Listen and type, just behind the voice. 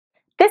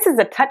This is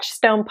a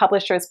Touchstone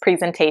Publishers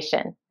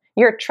presentation,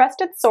 your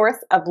trusted source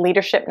of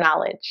leadership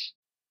knowledge.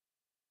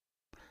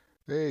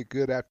 Hey,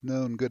 good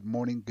afternoon, good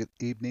morning, good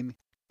evening.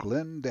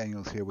 Glenn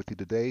Daniels here with you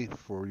today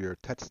for your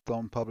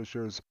Touchstone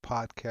Publishers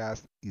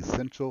podcast,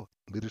 Essential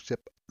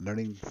Leadership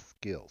Learning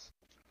Skills.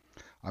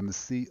 I'm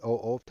the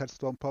COO of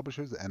Touchstone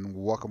Publishers and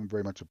welcome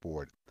very much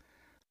aboard.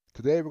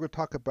 Today we're going to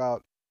talk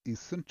about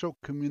essential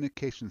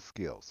communication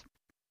skills,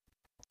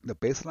 the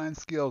baseline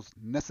skills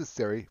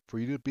necessary for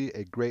you to be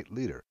a great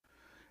leader.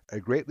 A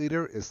great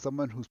leader is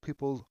someone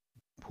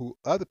who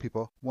other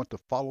people want to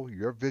follow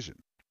your vision.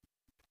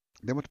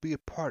 They want to be a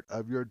part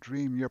of your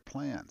dream, your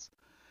plans.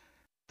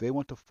 They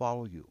want to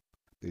follow you.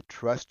 They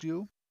trust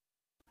you,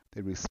 they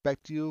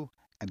respect you,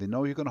 and they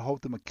know you're going to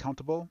hold them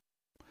accountable,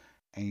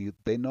 and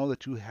they know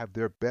that you have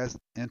their best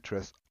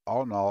interests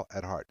all in all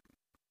at heart.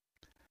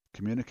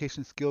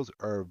 Communication skills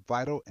are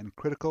vital and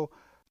critical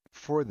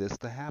for this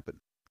to happen.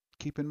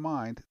 Keep in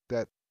mind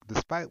that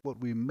despite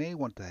what we may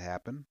want to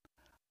happen,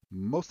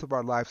 most of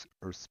our lives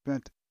are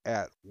spent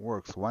at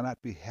work, so why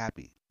not be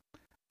happy?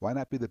 Why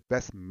not be the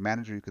best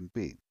manager you can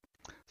be?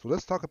 So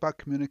let's talk about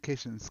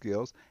communication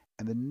skills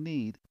and the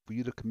need for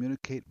you to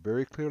communicate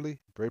very clearly,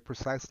 very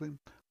precisely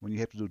when you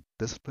have to do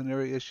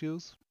disciplinary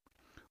issues,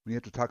 when you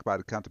have to talk about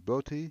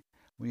accountability,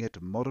 when you have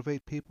to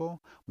motivate people,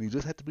 when you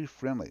just have to be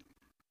friendly.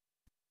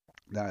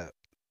 Now,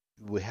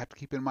 we have to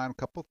keep in mind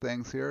a couple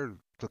things here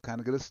to kind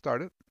of get us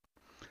started.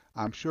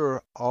 I'm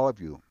sure all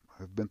of you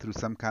have been through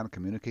some kind of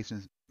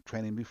communications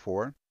training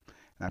before,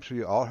 and I'm sure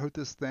you all heard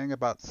this thing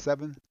about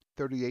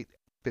 7-38-55.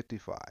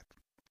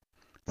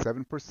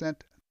 7%,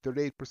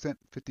 38%,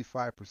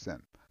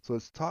 55%. So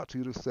it's taught to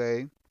you to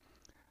say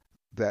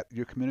that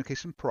your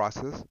communication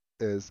process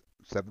is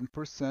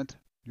 7%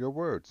 your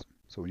words.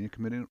 So when you're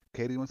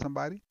communicating with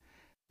somebody,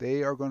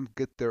 they are going to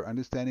get their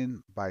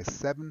understanding by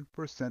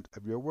 7%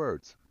 of your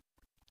words.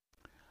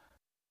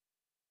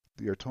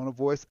 Your tone of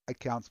voice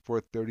accounts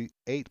for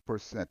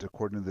 38%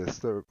 according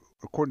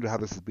to how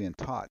this is being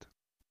taught.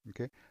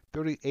 Okay?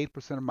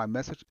 38% of my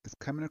message is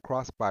coming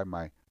across by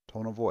my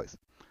tone of voice.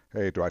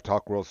 Hey, do I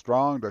talk real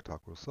strong? Do I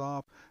talk real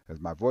soft?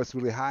 Is my voice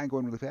really high and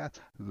going really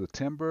fast? The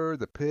timbre,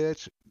 the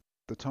pitch,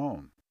 the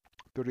tone.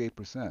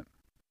 38%.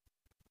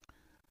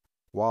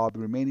 While the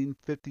remaining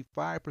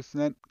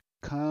 55%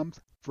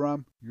 comes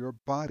from your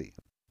body.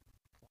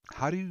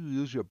 How do you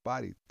use your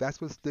body?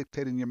 That's what's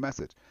dictating your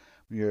message.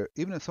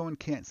 Even if someone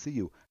can't see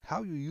you,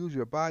 how you use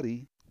your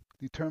body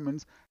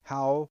determines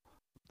how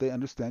they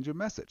understand your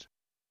message.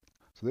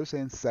 So they're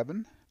saying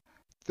 7,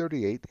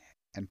 38,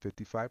 and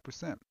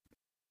 55%.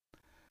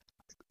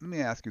 Let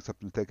me ask you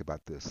something to think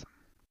about this.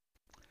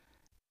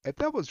 If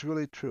that was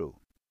really true,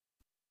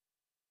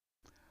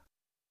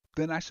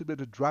 then I should be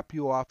able to drop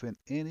you off in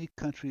any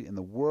country in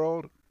the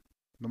world,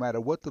 no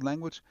matter what the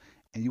language,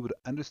 and you would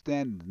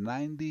understand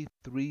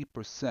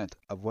 93%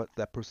 of what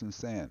that person is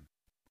saying.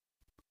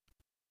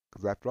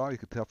 Because after all, you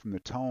can tell from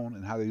their tone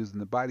and how they're using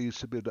the body, you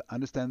should be able to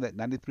understand that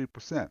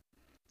 93%.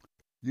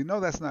 You know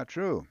that's not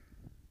true.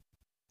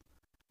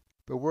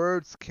 The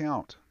words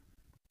count.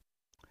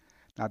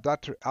 Now,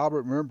 Dr.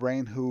 Albert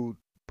Mirbrain, who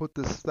put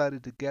this study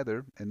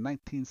together in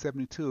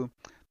 1972,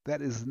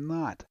 that is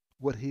not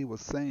what he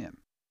was saying.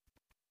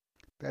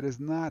 That is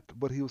not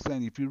what he was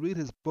saying. If you read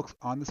his books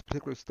on this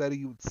particular study,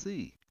 you would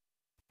see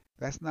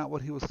that's not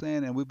what he was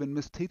saying, and we've been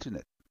misteaching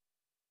it.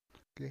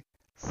 Okay,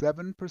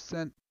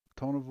 7%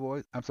 tone of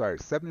voice. I'm sorry,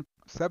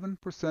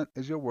 7%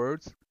 is your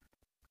words,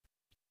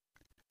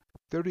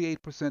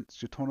 38%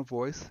 is your tone of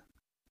voice,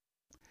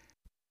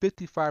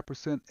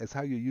 55% is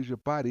how you use your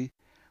body.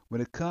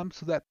 When it comes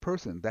to that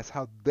person, that's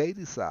how they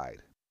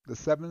decide. The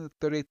 7 to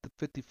 38 to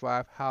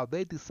 55, how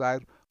they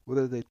decide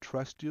whether they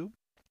trust you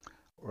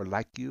or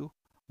like you,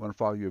 want to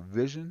follow your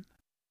vision.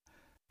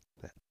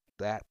 That,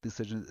 that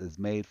decision is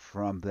made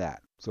from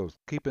that. So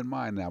keep in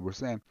mind now, we're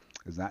saying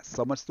it's not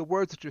so much the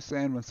words that you're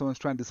saying when someone's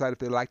trying to decide if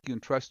they like you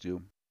and trust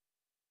you.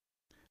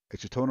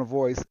 It's your tone of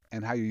voice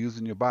and how you're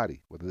using your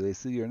body, whether they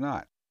see you or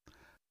not.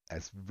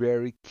 That's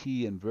very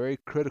key and very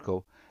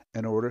critical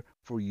in order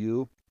for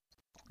you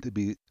to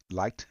be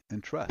liked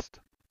and trust.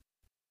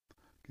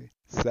 Okay,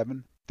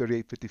 7,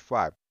 38,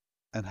 55.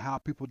 And how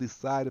people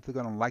decide if they're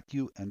going to like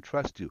you and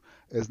trust you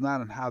is not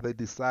on how they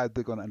decide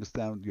they're going to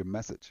understand your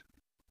message.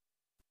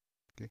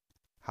 Okay,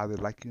 how they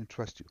like you and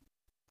trust you.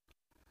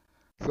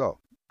 So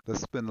let's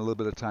spend a little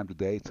bit of time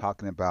today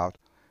talking about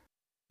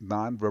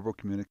nonverbal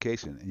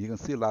communication. And you can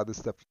see a lot of this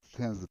stuff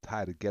tends to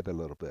tie together a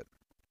little bit.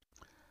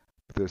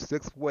 But there's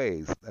 6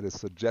 ways that is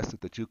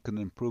suggested that you can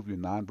improve your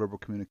nonverbal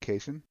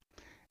communication.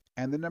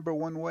 And the number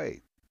one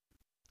way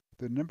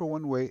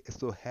is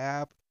to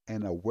have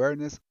an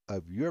awareness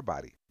of your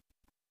body,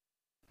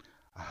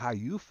 how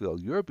you feel,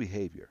 your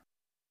behavior.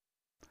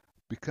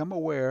 Become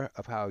aware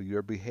of how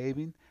you're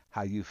behaving,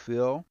 how you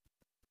feel,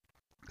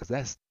 because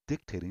that's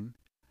dictating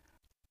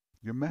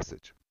your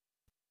message.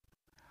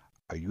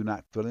 Are you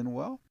not feeling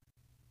well?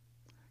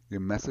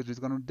 Your message is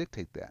going to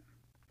dictate that.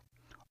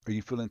 Are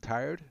you feeling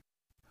tired?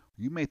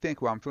 You may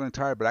think, well, I'm feeling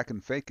tired, but I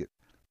can fake it.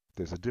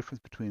 There's a difference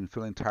between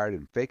feeling tired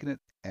and faking it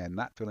and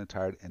not feeling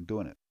tired and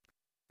doing it.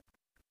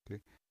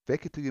 Okay?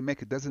 Fake it till you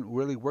make it doesn't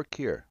really work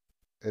here.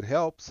 It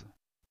helps.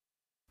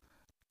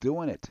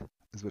 Doing it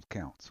is what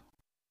counts.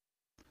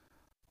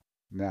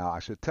 Now, I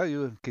should tell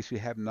you, in case you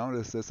haven't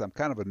noticed this, I'm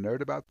kind of a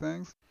nerd about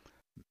things.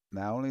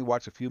 Now, I only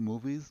watch a few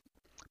movies,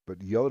 but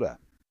Yoda,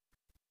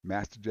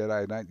 Master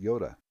Jedi Knight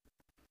Yoda,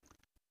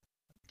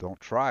 don't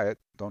try it.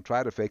 Don't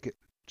try to fake it.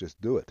 Just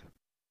do it.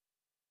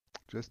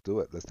 Just do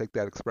it. Let's take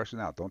that expression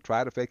out. Don't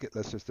try to fake it.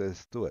 Let's just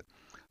do it.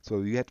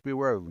 So you have to be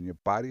aware of when your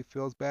body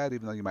feels bad,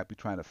 even though you might be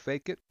trying to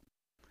fake it,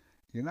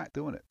 you're not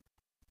doing it.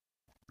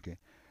 Okay.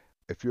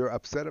 If you're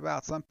upset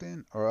about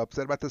something or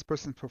upset about this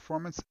person's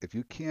performance, if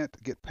you can't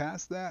get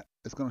past that,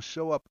 it's going to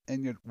show up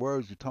in your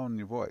words, your tone, and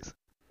your voice.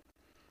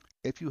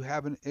 If you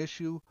have an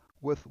issue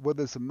with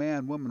whether it's a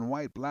man, woman,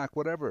 white, black,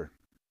 whatever,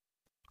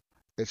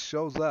 it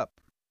shows up.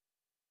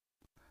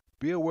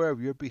 Be aware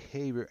of your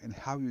behavior and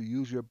how you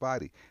use your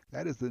body.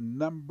 That is the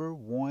number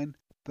one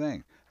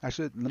thing. Let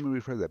me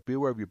rephrase that. Be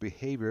aware of your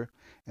behavior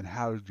and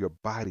how your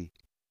body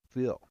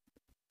feel.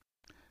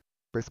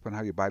 Based upon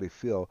how your body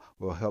feel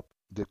will help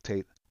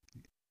dictate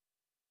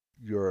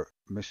your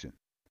mission,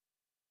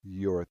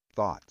 your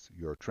thoughts,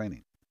 your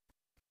training.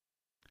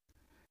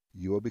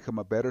 You will become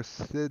a better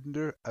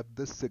sender of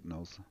the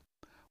signals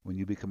when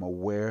you become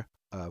aware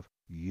of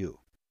you.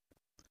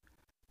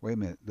 Wait a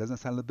minute, doesn't it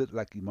sound a little bit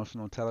like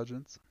emotional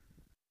intelligence?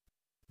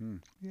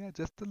 Yeah,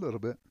 just a little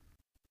bit.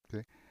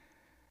 Okay.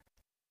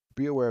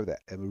 Be aware of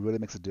that. It really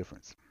makes a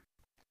difference.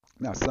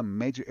 Now, some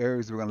major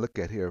areas we're going to look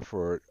at here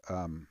for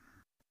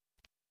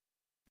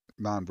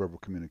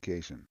nonverbal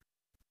communication: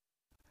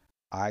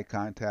 eye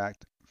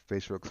contact,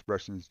 facial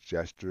expressions,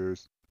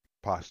 gestures,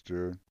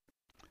 posture,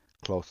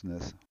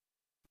 closeness.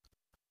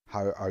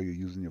 How are you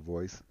using your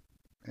voice?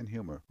 And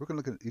humor. We're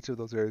going to look at each of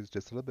those areas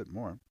just a little bit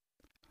more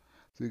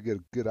so you get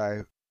a good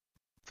eye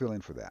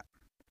feeling for that.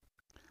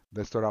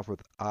 Let's start off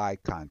with eye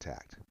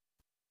contact.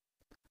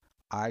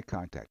 Eye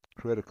contact,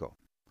 critical,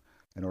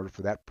 in order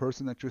for that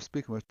person that you're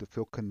speaking with to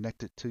feel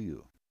connected to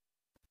you.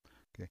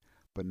 Okay,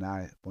 but now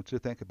I want you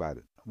to think about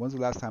it. When's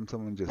the last time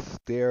someone just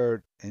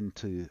stared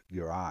into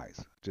your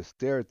eyes? Just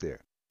stared there.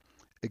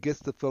 It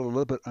gets to feel a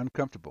little bit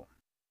uncomfortable.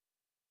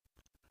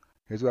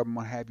 Here's what I'm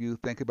going to have you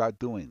think about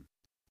doing.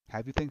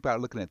 Have you think about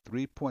looking at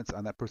 3 points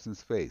on that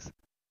person's face.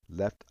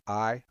 Left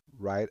eye,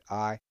 right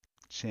eye,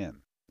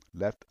 chin.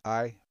 Left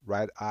eye,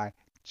 right eye,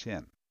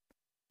 chin.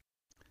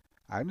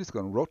 I'm just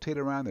going to rotate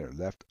around there.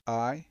 Left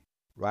eye,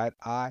 right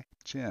eye,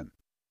 chin.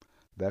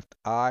 Left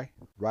eye,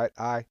 right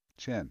eye,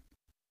 chin.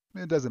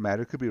 It doesn't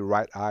matter. It could be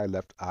right eye,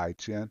 left eye,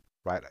 chin,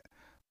 right eye.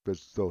 But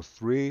those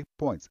 3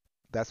 points,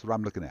 that's what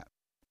I'm looking at.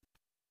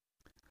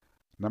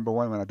 Number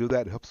one, when I do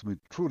that, it helps me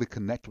truly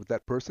connect with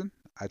that person.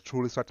 I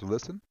truly start to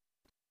listen.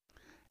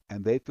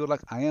 And they feel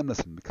like I am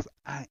listening because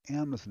I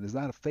am listening. There's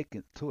not a fake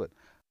to it.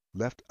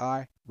 Left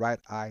eye, right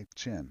eye,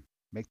 chin.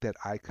 Make that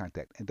eye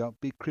contact. And don't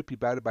be creepy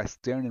about it by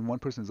staring in one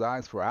person's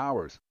eyes for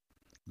hours.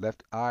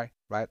 Left eye,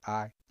 right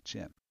eye,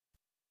 chin.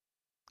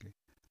 Okay?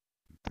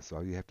 That's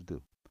all you have to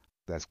do.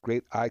 That's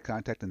great eye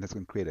contact, and that's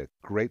going to create a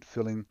great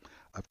feeling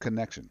of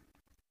connection.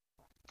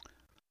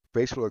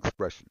 Facial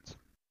expressions.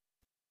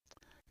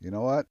 You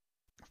know what?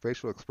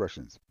 Facial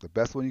expressions. The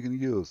best one you can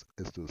use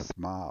is to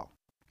smile.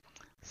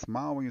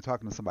 Smile when you're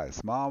talking to somebody.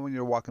 Smile when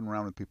you're walking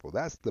around with people.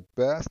 That's the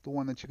best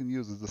one that you can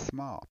use is a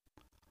smile.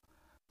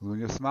 When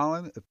you're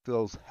smiling, it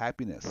feels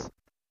happiness.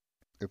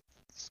 It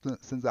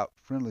sends out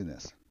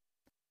friendliness.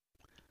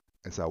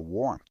 It's a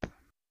warmth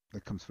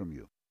that comes from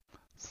you.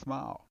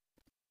 Smile.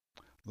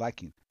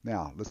 Liking.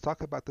 Now, let's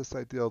talk about this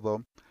idea,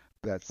 though,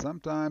 that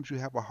sometimes you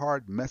have a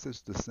hard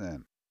message to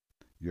send.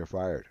 You're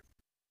fired.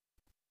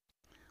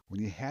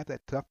 When you have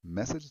that tough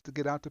message to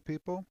get out to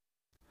people,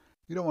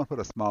 you don't want to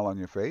put a smile on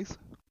your face.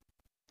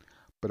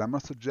 But I'm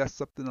going to suggest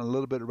something a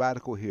little bit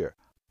radical here.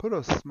 Put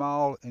a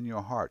smile in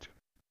your heart.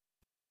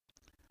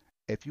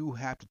 If you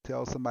have to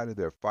tell somebody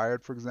they're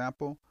fired, for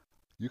example,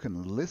 you can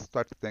at least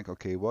start to think,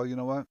 okay, well, you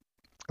know what?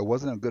 It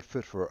wasn't a good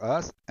fit for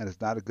us, and it's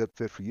not a good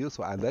fit for you,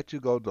 so I let you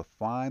go to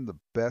find the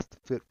best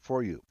fit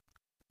for you.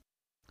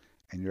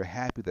 And you're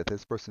happy that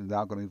this person is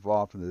now going to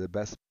evolve into the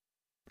best,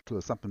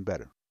 to something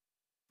better.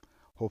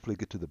 Hopefully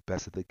get to the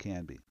best that they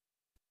can be.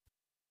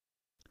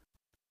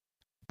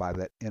 By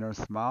that inner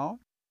smile,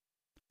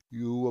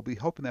 you will be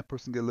helping that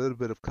person get a little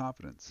bit of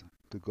confidence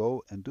to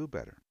go and do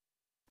better.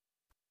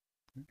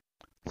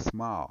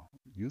 Smile.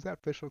 Use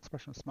that facial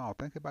expression, smile.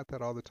 Think about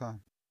that all the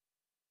time.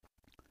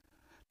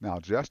 Now,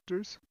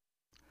 gestures.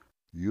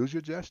 Use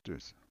your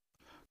gestures.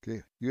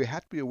 Okay, you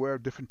have to be aware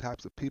of different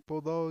types of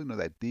people, though. You know,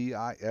 that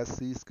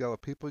DISC scale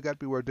of people. You got to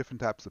be aware of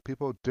different types of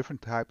people.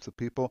 Different types of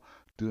people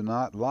do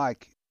not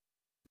like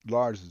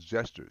large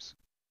gestures,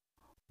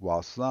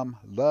 while some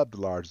love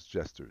the large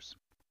gestures.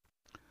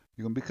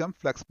 You can become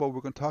flexible.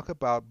 We're going to talk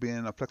about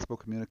being a flexible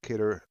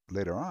communicator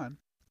later on.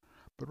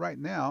 But right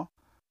now,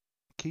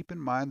 keep in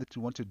mind that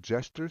you want your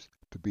gestures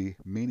to be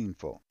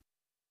meaningful.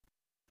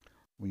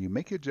 When you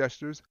make your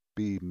gestures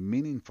be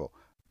meaningful,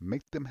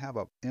 make them have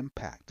an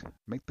impact.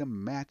 Make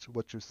them match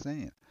what you're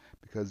saying.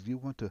 because you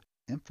want to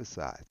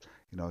emphasize.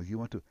 If you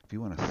want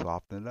to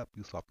soften it up,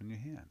 you soften your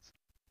hands.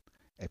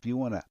 If you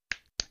want to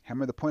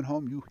hammer the point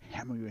home, you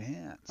hammer your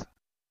hands.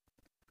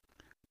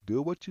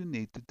 Do what you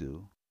need to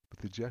do with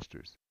the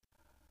gestures.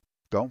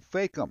 Don't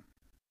fake them.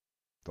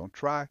 Don't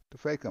try to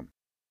fake them.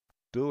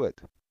 Do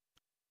it.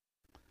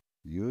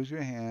 Use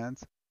your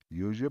hands,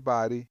 use your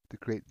body to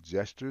create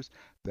gestures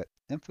that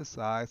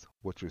emphasize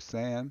what you're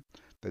saying,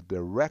 that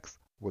directs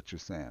what you're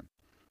saying.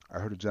 I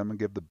heard a gentleman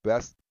give the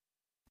best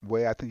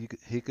way I think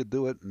he could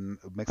do it, and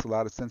it makes a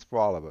lot of sense for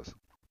all of us.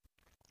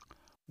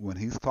 When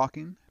he's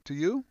talking to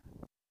you,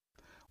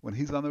 when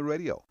he's on the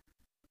radio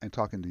and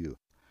talking to you,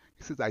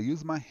 he says, I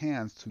use my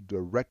hands to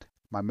direct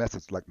my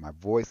message like my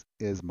voice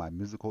is my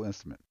musical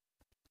instrument.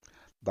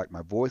 Like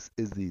my voice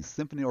is the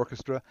symphony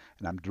orchestra,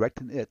 and I'm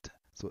directing it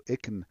so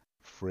it can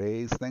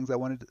phrase things I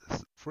wanted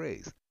to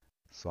phrase,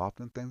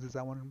 soften things as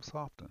I wanted them to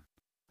soften,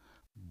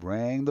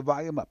 bring the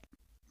volume up,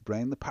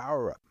 bring the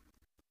power up.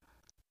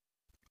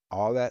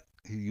 All that,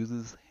 he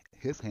uses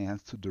his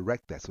hands to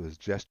direct that, so his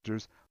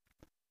gestures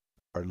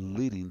are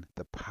leading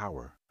the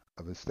power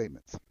of his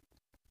statements.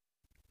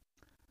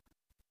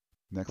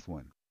 Next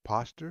one,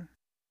 posture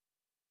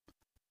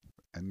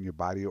and your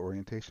body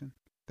orientation.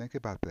 Think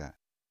about that.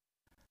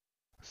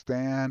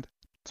 Stand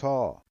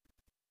tall,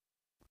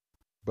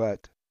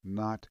 but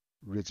not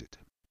rigid.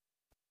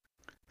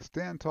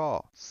 Stand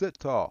tall, sit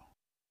tall,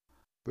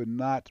 but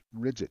not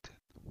rigid.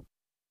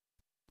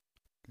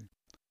 Okay.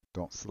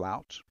 Don't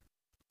slouch.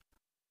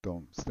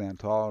 Don't stand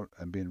tall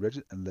and being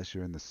rigid unless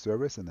you're in the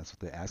service and that's what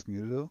they're asking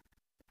you to do.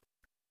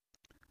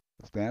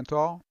 Stand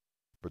tall,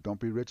 but don't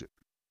be rigid.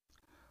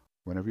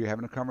 Whenever you're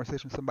having a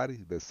conversation with somebody,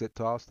 you better sit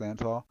tall, stand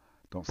tall,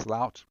 don't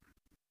slouch,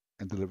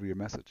 and deliver your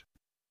message.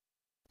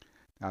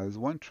 Now, there's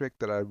one trick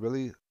that I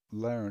really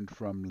learned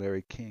from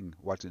Larry King,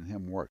 watching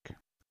him work.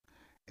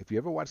 If you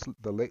ever watch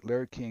the late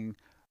Larry King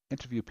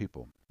interview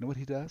people, you know what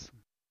he does?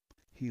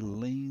 He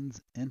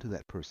leans into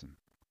that person.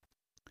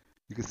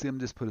 You can see him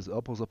just put his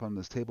elbows up on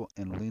this table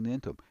and lean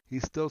into him.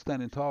 He's still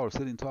standing tall or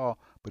sitting tall,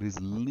 but he's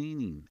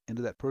leaning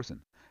into that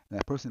person. And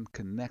that person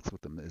connects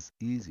with them. It's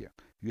easier.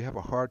 If you have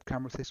a hard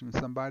conversation with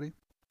somebody,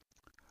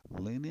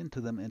 lean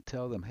into them and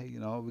tell them, hey,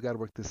 we got to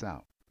work this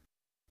out.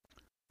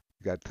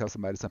 You got to tell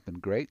somebody something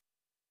great.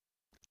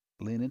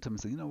 Lean into them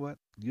and say, you know what?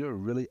 You're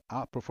really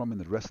outperforming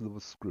the rest of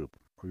this group,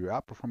 or you're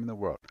outperforming the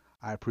world.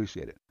 I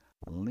appreciate it.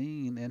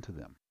 Lean into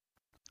them.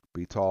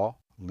 Be tall,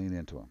 lean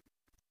into them.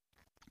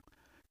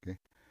 Okay.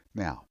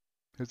 Now,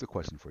 here's a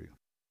question for you.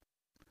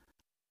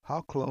 How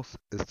close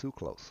is too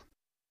close?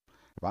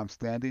 If I'm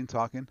standing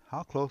talking,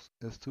 how close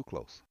is too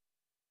close?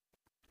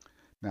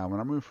 Now, when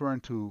I'm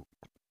referring to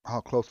how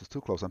close is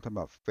too close, I'm talking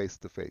about face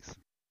to face.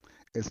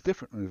 It's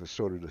different when it's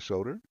shoulder to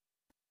shoulder.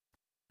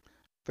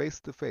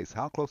 Face to face,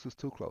 how close is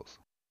too close?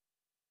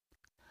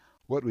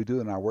 What we do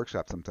in our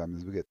workshop sometimes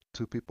is we get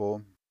two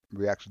people,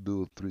 we actually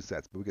do 3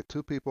 sets, but we get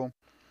 2 people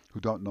who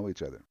don't know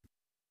each other,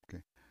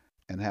 okay,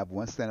 and have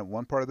one stand at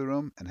one part of the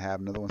room and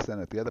have another one stand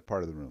at the other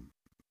part of the room,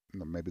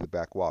 maybe the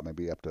back wall,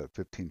 maybe up to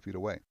 15 feet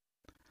away.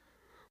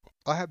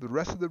 I have the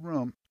rest of the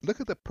room look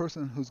at the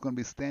person who's going to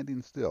be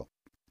standing still.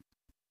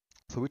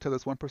 So we tell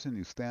this one person,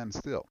 you stand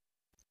still.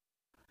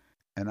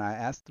 And I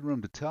ask the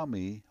room to tell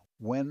me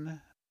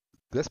when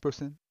this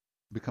person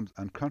becomes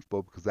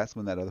uncomfortable, because that's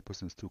when that other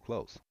person is too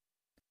close.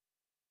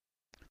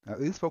 Now,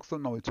 these folks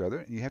don't know each other,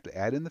 and you have to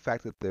add in the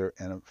fact that they're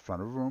in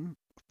front of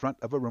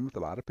a room with a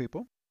lot of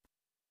people.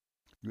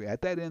 You add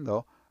that in,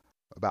 though,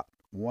 about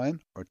 1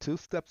 or 2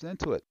 steps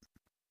into it.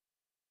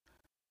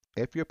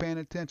 If you're paying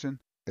attention,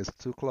 it's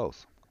too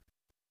close.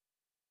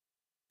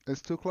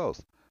 It's too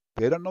close.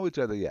 They don't know each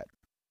other yet.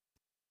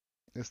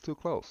 It's too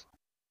close.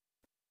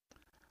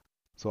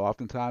 So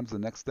oftentimes the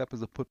next step is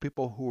to put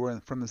people who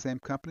are from the same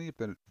company, if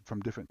they're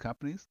from different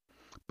companies.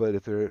 But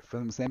if they're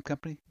from the same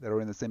company that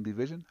are in the same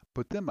division,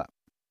 put them up.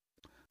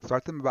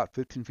 Start them about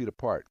 15 feet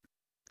apart.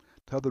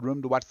 Tell the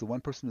room to watch the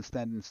one person who's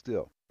standing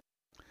still.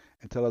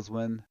 And tell us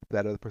when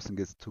that other person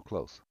gets too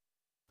close.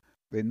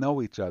 They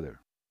know each other.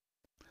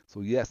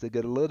 So yes, they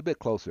get a little bit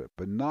closer,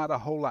 but not a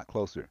whole lot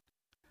closer.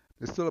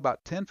 They're still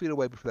about 10 feet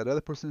away before that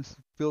other person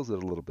feels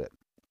it a little bit.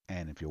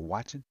 And if you're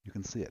watching, you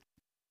can see it.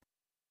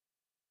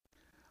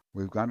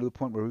 We've gone to the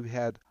point where we've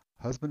had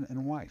husband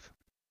and wife.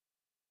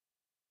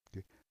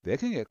 Okay. They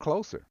can get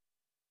closer.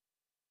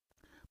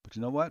 But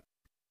you know what?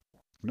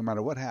 No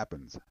matter what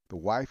happens, the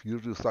wife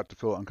usually starts to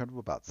feel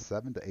uncomfortable about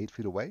 7 to 8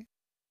 feet away.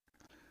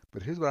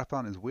 But here's what I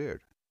found is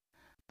weird.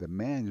 The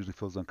man usually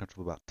feels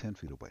uncomfortable about 10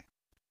 feet away.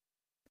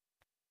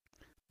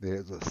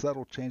 There's a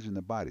subtle change in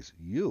the bodies.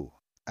 You,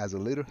 as a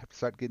leader, have to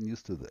start getting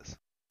used to this.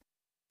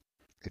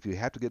 If you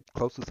have to get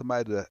close to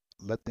somebody to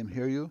let them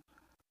hear you,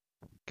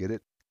 get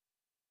it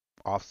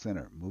off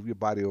center. Move your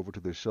body over to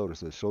their shoulder,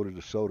 so shoulder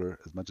to shoulder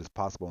as much as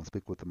possible, and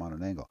speak with them on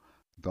an angle.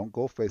 Don't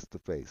go face to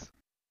face.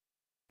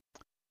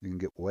 You can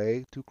get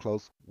way too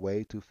close,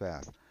 way too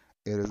fast.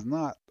 It is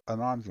not an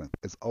arm's length.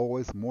 It's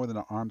always more than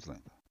an arm's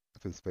length.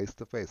 If it's face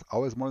to face,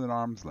 always more than an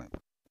arm's length.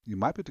 You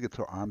might be able to get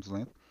to an arm's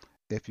length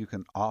if you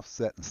can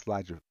offset and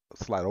slide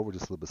over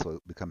just a little bit so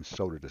it becomes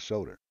shoulder to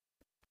shoulder.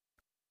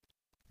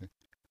 Okay.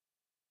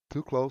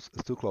 Too close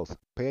is too close.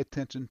 Pay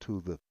attention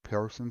to the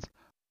person's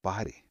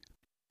body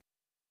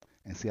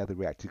and see how they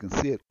react. You can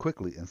see it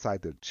quickly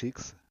inside their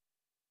cheeks.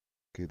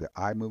 Okay, the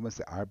eye movements,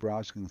 the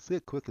eyebrows, you can see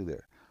it quickly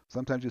there.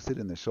 Sometimes you see it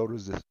in the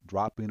shoulders just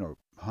dropping or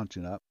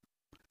hunching up.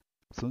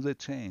 As soon as they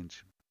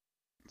change,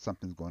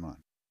 something's going on.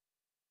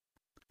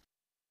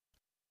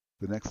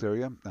 The next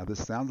area, now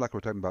this sounds like we're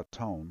talking about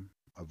tone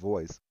of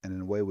voice, and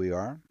in a way we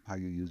are, how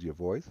you use your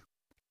voice.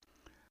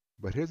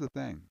 But here's the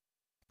thing,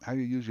 how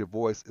you use your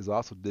voice is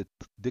also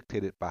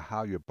dictated by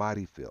how your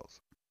body feels.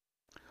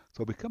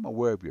 So become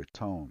aware of your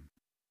tone.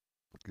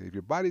 Okay? If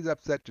your body's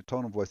upset, your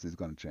tone of voice is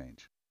going to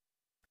change.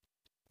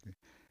 Okay?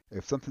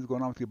 If something's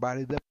going on with your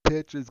body, the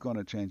pitch is going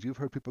to change. You've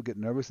heard people get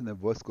nervous and their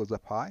voice goes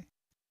up high.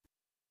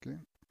 Okay?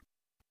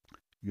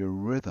 Your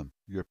rhythm,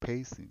 your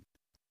pacing,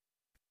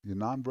 your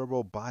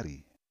nonverbal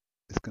body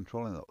is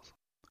controlling those.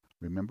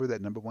 Remember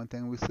that number one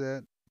thing we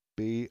said?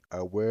 Be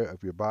aware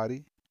of your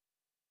body.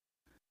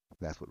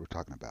 That's what we're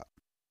talking about.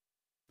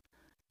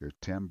 Your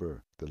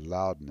timbre, the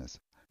loudness,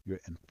 your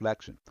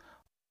inflection.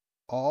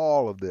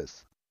 All of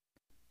this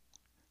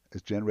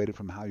is generated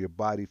from how your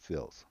body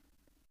feels.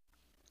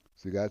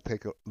 So you got to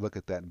take a look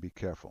at that and be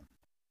careful.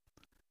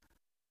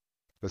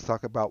 Let's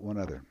talk about one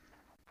other.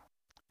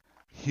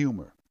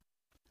 Humor.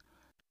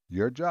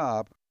 Your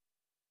job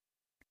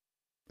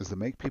is to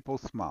make people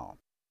smile,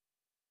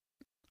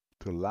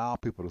 to allow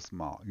people to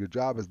smile. Your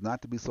job is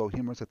not to be so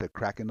humorous that they're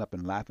cracking up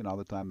and laughing all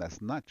the time.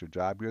 That's not your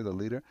job. You're the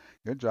leader.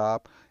 Your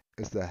job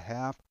is to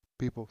have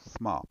people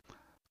smile.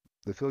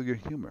 They feel your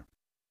humor,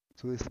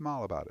 so they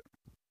smile about it.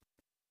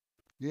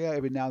 Yeah,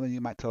 every now and then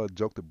you might tell a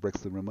joke that breaks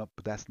the room up,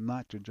 but that's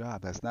not your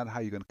job. That's not how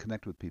you're going to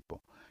connect with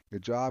people. Your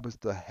job is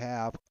to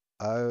have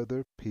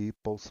other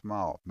people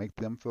smile. Make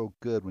them feel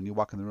good when you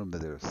walk in the room,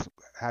 that they're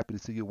happy to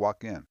see you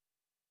walk in,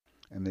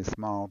 and they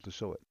smile to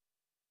show it.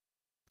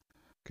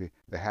 Okay,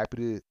 they're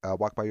happy to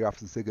walk by your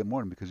office and say good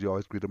morning because you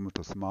always greet them with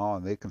a smile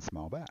and they can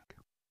smile back.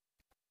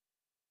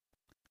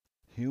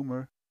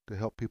 Humor to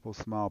help people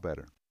smile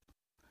better.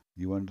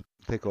 You want to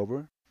take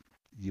over?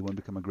 You want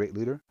to become a great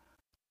leader?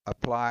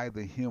 Apply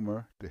the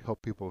humor to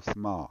help people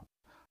smile.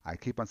 I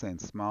keep on saying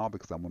smile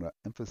because I want to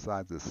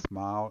emphasize the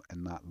smile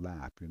and not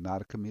laugh. You're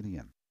not a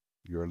comedian.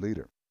 You're a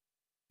leader.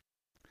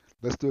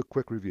 Let's do a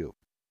quick review.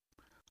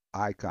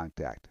 Eye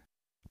contact.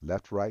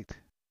 Left, right,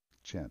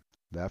 chin.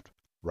 Left,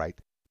 right,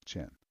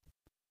 chin.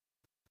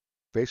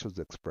 Facial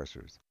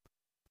expressions.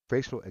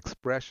 Facial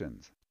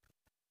expressions.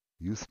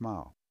 You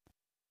smile.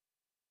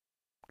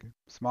 Okay?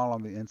 Smile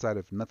on the inside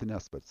if nothing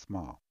else but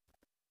smile.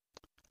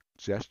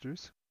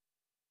 Gestures.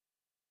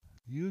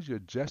 Use your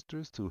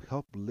gestures to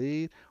help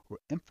lead or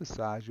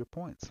emphasize your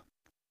points.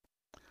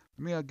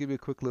 I'll give you a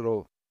quick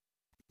little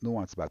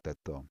nuance about that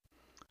though.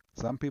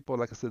 Some people,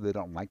 like I said, they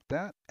don't like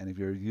that. And if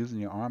you're using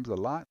your arms a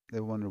lot, they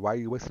wonder why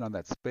you're wasting on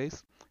that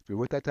space. If you're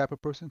with that type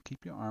of person,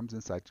 keep your arms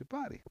inside your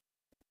body.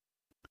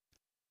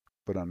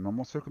 But on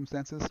normal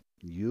circumstances,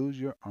 use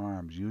your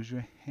arms, use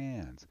your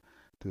hands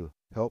to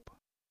help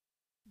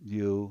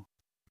you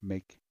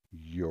make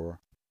your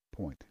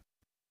point.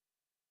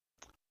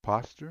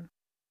 Posture,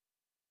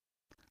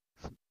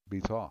 be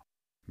tall.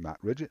 Not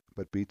rigid,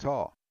 but be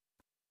tall.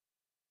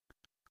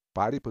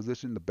 Body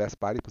position, the best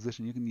body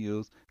position you can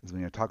use is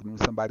when you're talking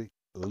to somebody,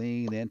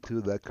 lean into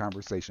the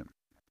conversation.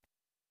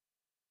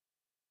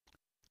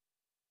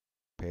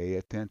 Pay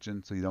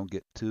attention so you don't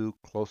get too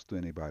close to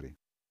anybody.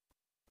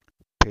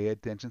 Pay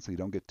attention so you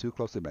don't get too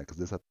close to anybody because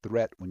there's a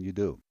threat when you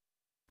do.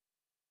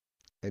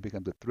 It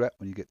becomes a threat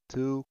when you get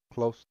too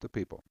close to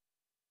people.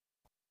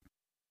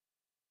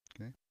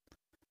 Okay?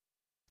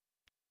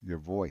 Your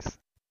voice,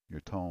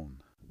 your tone,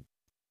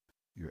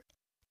 your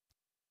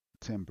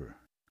timbre.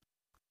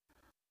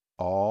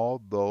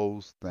 All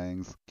those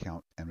things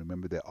count, and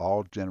remember they're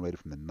all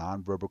generated from the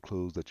nonverbal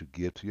clues that you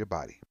give to your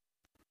body.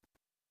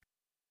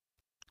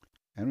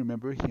 And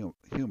remember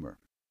humor.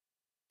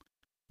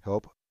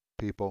 Help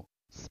people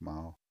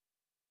smile,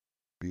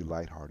 be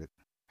lighthearted,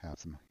 have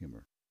some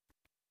humor.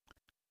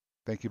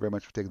 Thank you very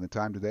much for taking the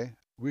time today.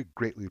 We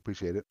greatly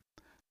appreciate it.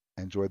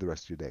 Enjoy the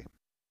rest of your day.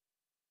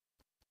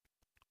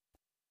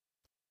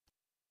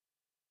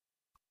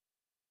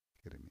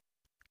 Kidding me?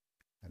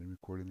 I didn't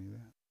record any of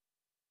that.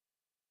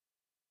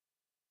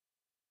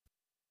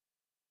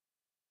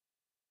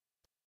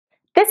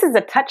 This is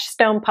a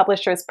Touchstone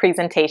Publishers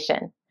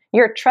presentation,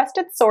 your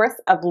trusted source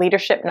of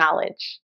leadership knowledge.